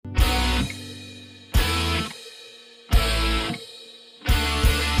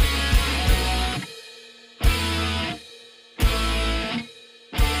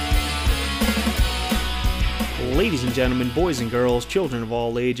and gentlemen, boys and girls, children of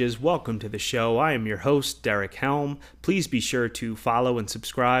all ages, welcome to the show. I am your host, Derek Helm. Please be sure to follow and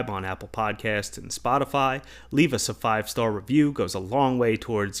subscribe on Apple Podcasts and Spotify. Leave us a 5-star review, goes a long way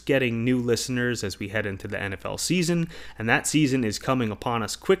towards getting new listeners as we head into the NFL season, and that season is coming upon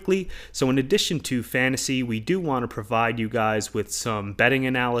us quickly. So in addition to fantasy, we do want to provide you guys with some betting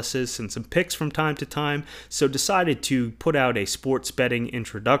analysis and some picks from time to time, so decided to put out a sports betting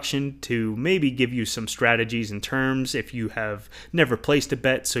introduction to maybe give you some strategies and terms if you have never placed a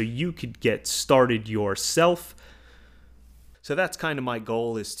bet so you could get started yourself. So that's kind of my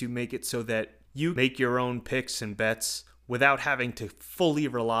goal, is to make it so that you make your own picks and bets without having to fully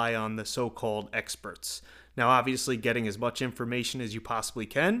rely on the so-called experts. Now, obviously, getting as much information as you possibly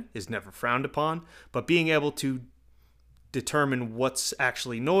can is never frowned upon, but being able to determine what's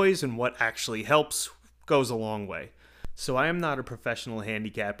actually noise and what actually helps goes a long way. So I am not a professional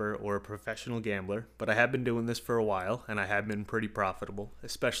handicapper or a professional gambler, but I have been doing this for a while, and I have been pretty profitable,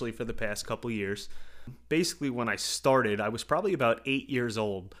 especially for the past couple years. Basically, when I started, I was probably about 8 years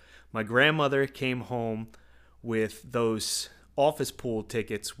old. My grandmother came home with those office pool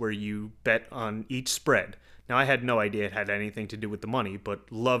tickets where you bet on each spread. Now, I had no idea it had anything to do with the money,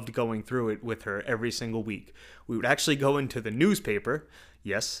 but loved going through it with her every single week. We would actually go into the newspaper.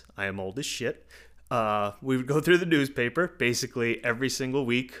 Yes, I am old as shit. We would go through the newspaper basically every single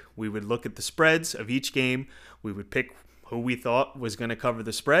week. We would look at the spreads of each game. We would pick who we thought was going to cover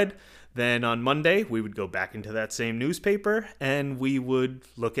the spread. Then on Monday, we would go back into that same newspaper and we would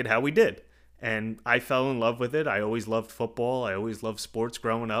look at how we did. And I fell in love with it. I always loved football. I always loved sports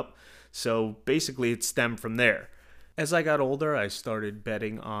growing up. So basically it stemmed from there. As I got older, I started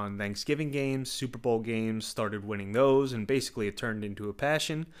betting on Thanksgiving games, Super Bowl games, started winning those, and basically it turned into a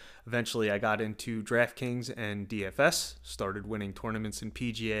passion. Eventually I got into DraftKings and DFS, started winning tournaments in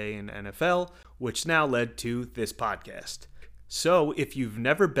PGA and NFL, which now led to this podcast. So if you've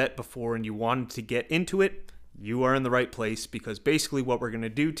never bet before and you wanted to get into it, you are in the right place, because basically what we're going to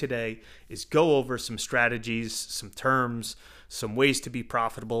do today is go over some strategies, some terms, some ways to be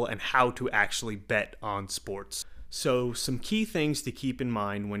profitable, and how to actually bet on sports. So some key things to keep in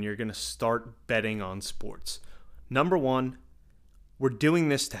mind when you're going to start betting on sports. Number one, we're doing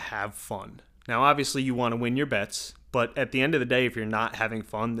this to have fun. Now, obviously you want to win your bets, but at the end of the day, if you're not having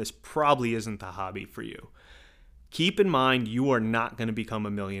fun, this probably isn't the hobby for you. Keep in mind, you are not going to become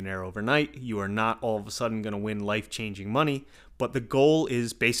a millionaire overnight. You are not all of a sudden going to win life-changing money, but the goal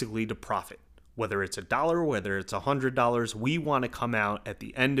is basically to profit. Whether it's $1, whether it's $100, we want to come out at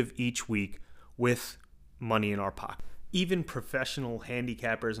the end of each week with money in our pocket. Even professional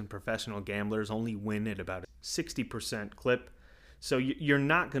handicappers and professional gamblers only win at about a 60% clip. So you're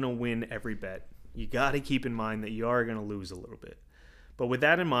not going to win every bet. You got to keep in mind that you are going to lose a little bit. But with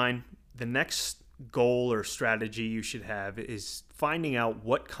that in mind, the next goal or strategy you should have is finding out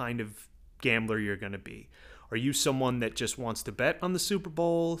what kind of gambler you're going to be. Are you someone that just wants to bet on the Super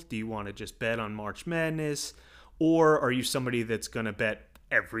Bowl? Do you want to just bet on March Madness? Or are you somebody that's going to bet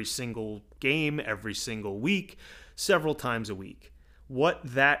every single game, every single week, several times a week? What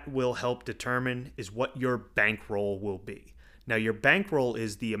that will help determine is what your bankroll will be. Now, your bankroll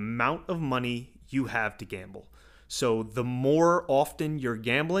is the amount of money you have to gamble. So the more often you're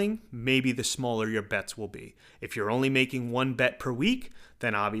gambling, maybe the smaller your bets will be. If you're only making one bet per week,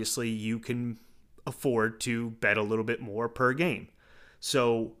 then obviously you can afford to bet a little bit more per game.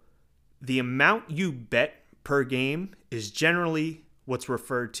 So the amount you bet per game is generally what's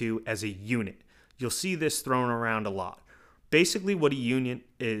referred to as a unit. You'll see this thrown around a lot. Basically what a unit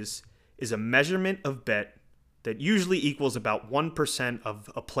is a measurement of bet that usually equals about 1% of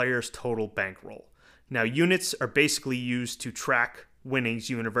a player's total bankroll. Now, units are basically used to track winnings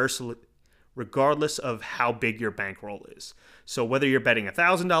universally, regardless of how big your bankroll is. So whether you're betting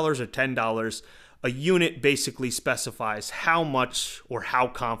 $1,000 or $10, a unit basically specifies how much or how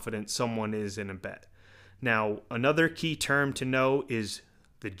confident someone is in a bet. Now, another key term to know is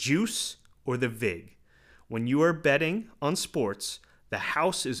the juice or the vig. When you are betting on sports, the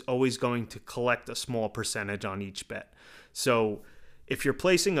house is always going to collect a small percentage on each bet. So if you're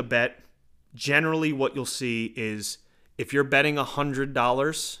placing a bet, generally what you'll see is if you're betting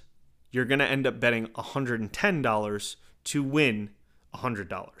 $100, you're going to end up betting $110 to win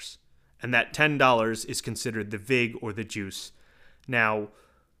 $100. And that $10 is considered the vig or the juice. Now,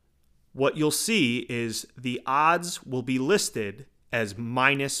 what you'll see is the odds will be listed as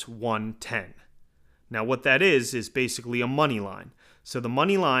minus 110. Now, what that is basically a money line. So the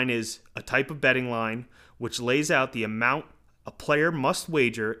money line is a type of betting line which lays out the amount a player must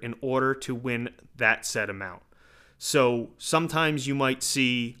wager in order to win that set amount. So sometimes you might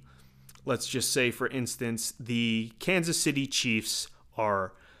see let's just say, for instance, the Kansas City Chiefs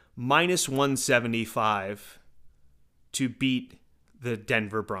are minus 175 to beat the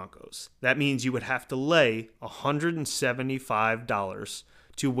Denver Broncos. That means you would have to lay $175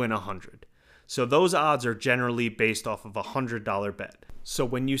 to win 100. So those odds are generally based off of a $100 bet. So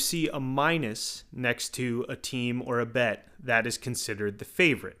when you see a minus next to a team or a bet, that is considered the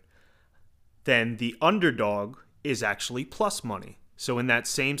favorite. Then the underdog is actually plus money. So in that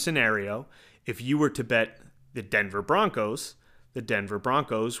same scenario, if you were to bet the Denver Broncos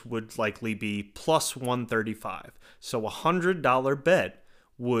would likely be plus 135. So a $100 bet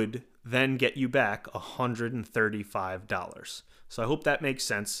would then get you back $135. So I hope that makes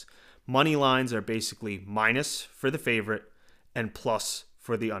sense. Money lines are basically minus for the favorite and plus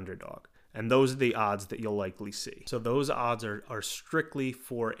for the underdog. And those are the odds that you'll likely see. So those odds are strictly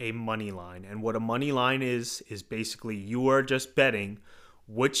for a money line. And what a money line is basically you are just betting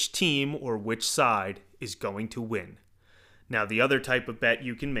which team or which side is going to win. Now, the other type of bet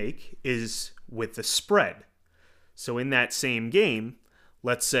you can make is with the spread. So in that same game,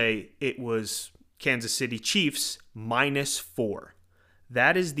 let's say it was Kansas City Chiefs -4.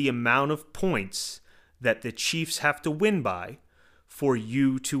 That is the amount of points that the Chiefs have to win by for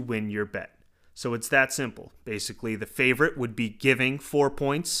you to win your bet. So it's that simple. Basically, the favorite would be giving 4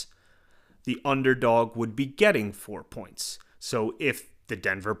 points. The underdog would be getting 4 points. So if the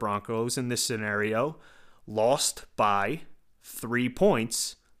Denver Broncos in this scenario lost by 3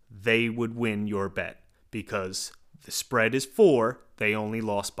 points, they would win your bet because the spread is 4, they only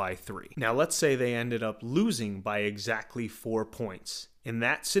lost by 3. Now let's say they ended up losing by exactly 4 points. In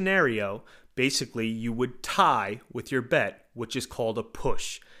that scenario, basically you would tie with your bet, which is called a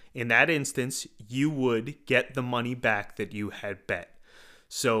push. In that instance, you would get the money back that you had bet.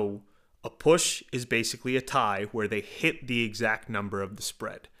 So a push is basically a tie where they hit the exact number of the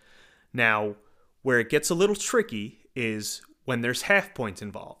spread. Now, where it gets a little tricky is when there's half points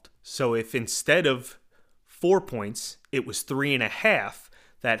involved. So if instead of 4 points, it was 3.5,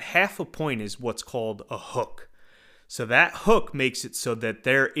 that half a point is what's called a hook. So that hook makes it so that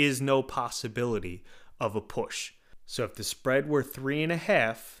there is no possibility of a push. So if the spread were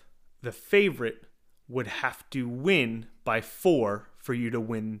 3.5, the favorite would have to win by 4 for you to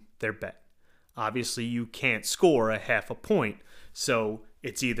win their bet. Obviously, you can't score a half a point. So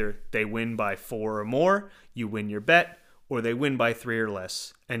it's either they win by 4 or more, you win your bet, or they win by 3 or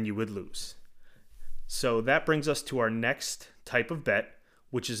less, and you would lose. So that brings us to our next type of bet,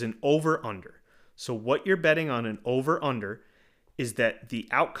 which is an over-under. So what you're betting on an over-under is that the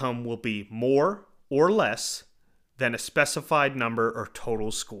outcome will be more or less than a specified number or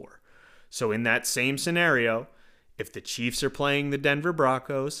total score. So in that same scenario, if the Chiefs are playing the Denver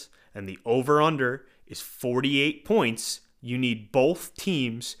Broncos and the over-under is 48 points, you need both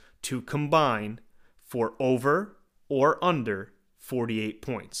teams to combine for over or under 48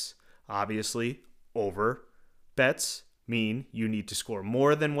 points. Obviously, over bets mean you need to score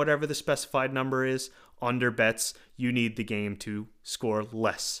more than whatever the specified number is. Under bets, you need the game to score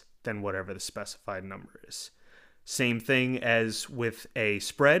less than whatever the specified number is. Same thing as with a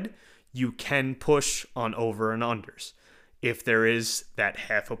spread, you can push on over and unders. If there is that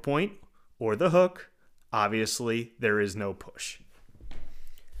half a point or the hook, obviously there is no push.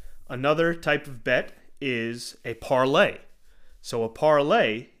 Another type of bet is a parlay. So a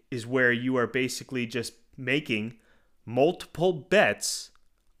parlay is where you are basically just making multiple bets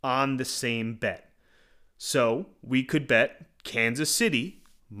on the same bet. So we could bet Kansas City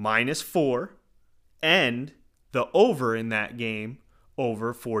 -4 and the over in that game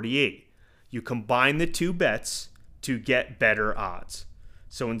over 48. You combine the two bets to get better odds.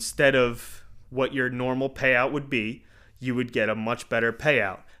 So instead of what your normal payout would be, you would get a much better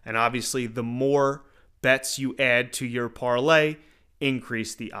payout. And obviously, the more bets you add to your parlay,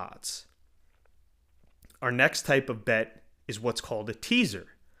 increase the odds. Our next type of bet is what's called a teaser.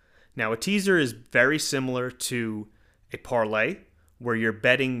 Now, a teaser is very similar to a parlay, where you're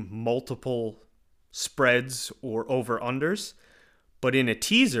betting multiple spreads or over-unders. But in a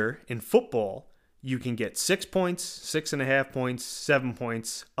teaser, in football, you can get 6 points, 6.5 points, 7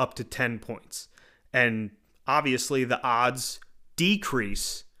 points, up to 10 points. And obviously, the odds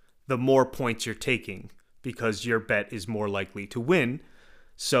decrease the more points you're taking because your bet is more likely to win.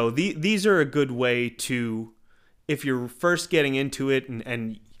 So these are a good way to, if you're first getting into it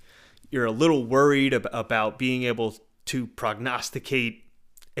and you're a little worried about being able to prognosticate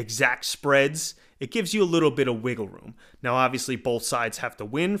exact spreads, it gives you a little bit of wiggle room. Now, obviously, both sides have to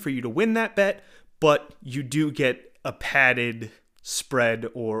win for you to win that bet, but you do get a padded spread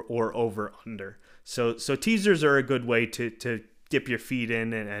or over-under. So teasers are a good way to dip your feet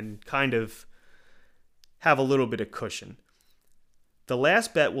in and kind of have a little bit of cushion. The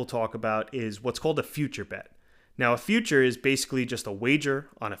last bet we'll talk about is what's called a future bet. Now, a future is basically just a wager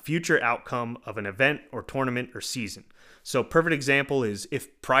on a future outcome of an event or tournament or season. So, perfect example is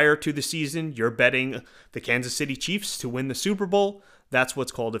if prior to the season you're betting the Kansas City Chiefs to win the Super Bowl, that's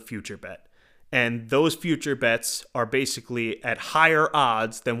what's called a future bet. And those future bets are basically at higher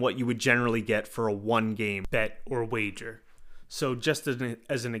odds than what you would generally get for a one-game bet or wager. So just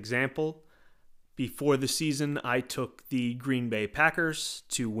as an example, before the season, I took the Green Bay Packers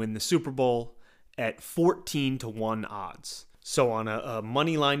to win the Super Bowl at 14-1 odds. So on a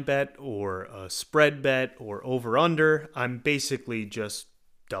money line bet or a spread bet or over-under, I'm basically just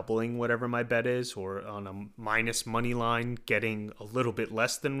doubling whatever my bet is, or on a minus money line, getting a little bit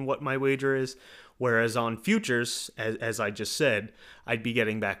less than what my wager is. Whereas on futures, as I just said, I'd be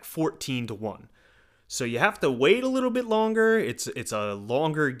getting back 14-1. So you have to wait a little bit longer. It's a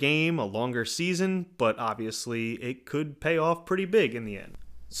longer game, a longer season, but obviously it could pay off pretty big in the end.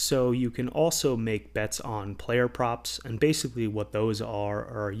 So you can also make bets on player props, and basically what those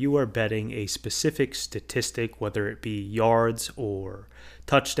are you are betting a specific statistic, whether it be yards or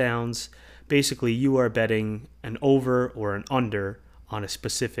touchdowns. Basically, you are betting an over or an under on a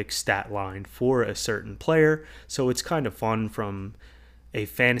specific stat line for a certain player. So it's kind of fun from a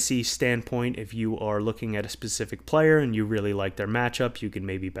fantasy standpoint. If you are looking at a specific player and you really like their matchup, you can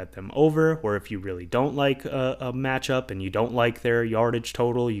maybe bet them over. Or if you really don't like a matchup and you don't like their yardage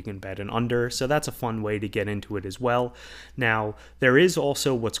total, you can bet an under. So that's a fun way to get into it as well. Now, there is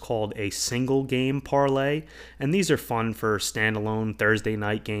also what's called a single game parlay, and these are fun for standalone Thursday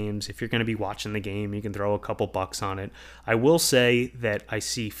night games. If you're going to be watching the game, you can throw a couple bucks on it. I will say that I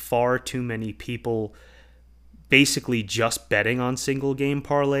see far too many people basically just betting on single game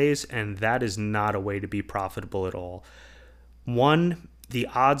parlays, and that is not a way to be profitable at all. One, the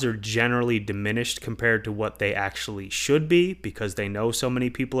odds are generally diminished compared to what they actually should be because they know so many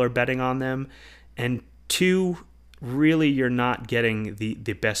people are betting on them. And two, really you're not getting the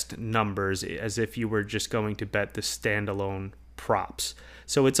best numbers as if you were just going to bet the standalone props.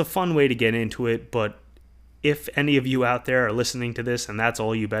 So it's a fun way to get into it, but if any of you out there are listening to this and that's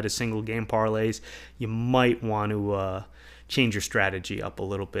all you bet is single game parlays, you might want to change your strategy up a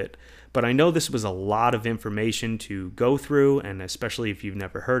little bit. But I know this was a lot of information to go through, and especially if you've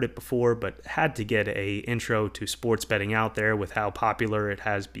never heard it before, but had to get a intro to sports betting out there with how popular it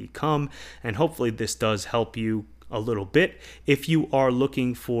has become. And hopefully this does help you a little bit. If you are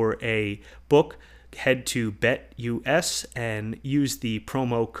looking for a book, head to BetUS and use the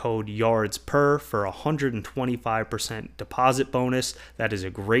promo code YARDSPER for a 125% deposit bonus. That is a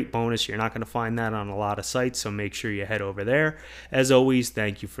great bonus. You're not going to find that on a lot of sites, so make sure you head over there. As always,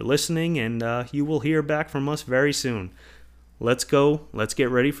 thank you for listening, and you will hear back from us very soon. Let's go. Let's get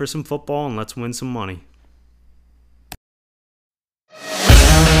ready for some football, and let's win some money.